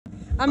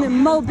I'm in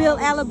Mobile,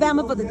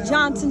 Alabama for the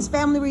Johnson's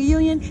family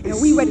reunion,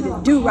 and we ready to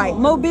do right.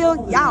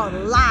 Mobile, y'all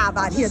live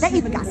out here. They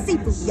even got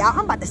seafood, y'all.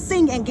 I'm about to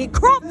sing and get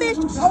crawfish.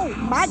 Oh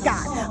my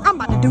God, I'm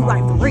about to do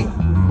right for real.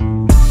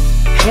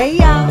 Hey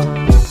y'all,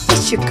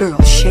 it's your girl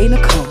Shae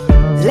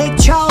Nycole. Lake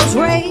Charles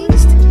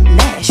raised,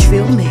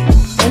 Nashville me.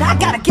 And I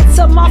gotta get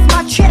something off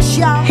my chest,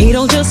 y'all. He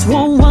don't just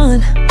want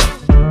one,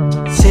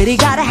 said he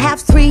gotta have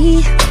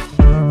three.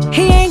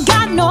 He ain't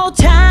got no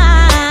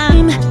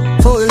time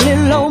for a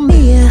little old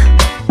me.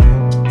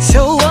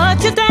 So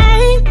what you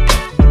think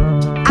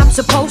I'm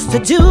supposed to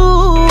do?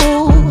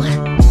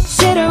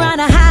 Sit around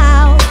the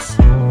house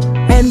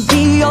and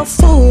be your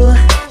fool.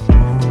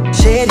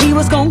 Said he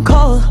was gonna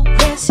call,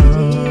 yes he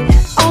did,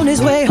 on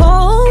his way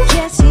home,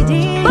 yes he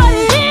did. But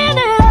he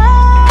ended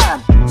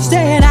up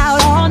staying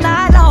out all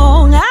night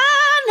long. I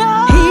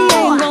know he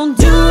ain't gonna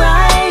do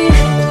right.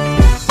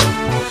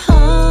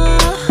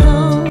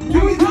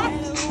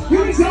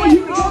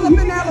 All up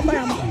in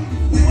Alabama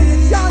with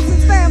the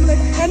Johnson's family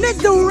and this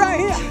dude right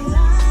here.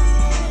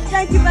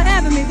 Thank you for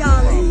having me,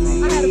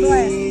 darling. I had a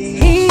blast.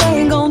 He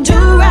ain't gonna do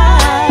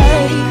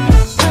right.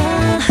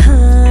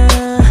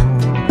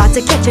 About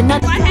to catch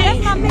another.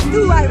 That's my Miss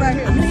Do Right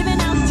here. I'm leaving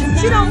out tonight.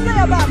 She don't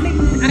play about me.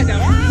 I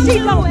don't. She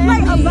don't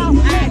play about me.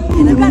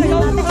 And you gotta go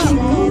with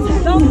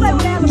her. Don't play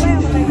with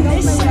Alabama, baby.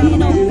 Don't play with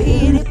Alabama.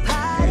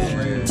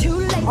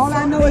 All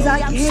I know is I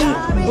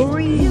can't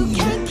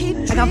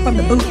breathe. Like I'm from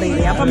the boot,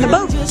 baby. I'm from the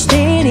boot. Just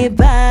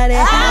anybody.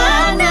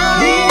 I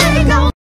know.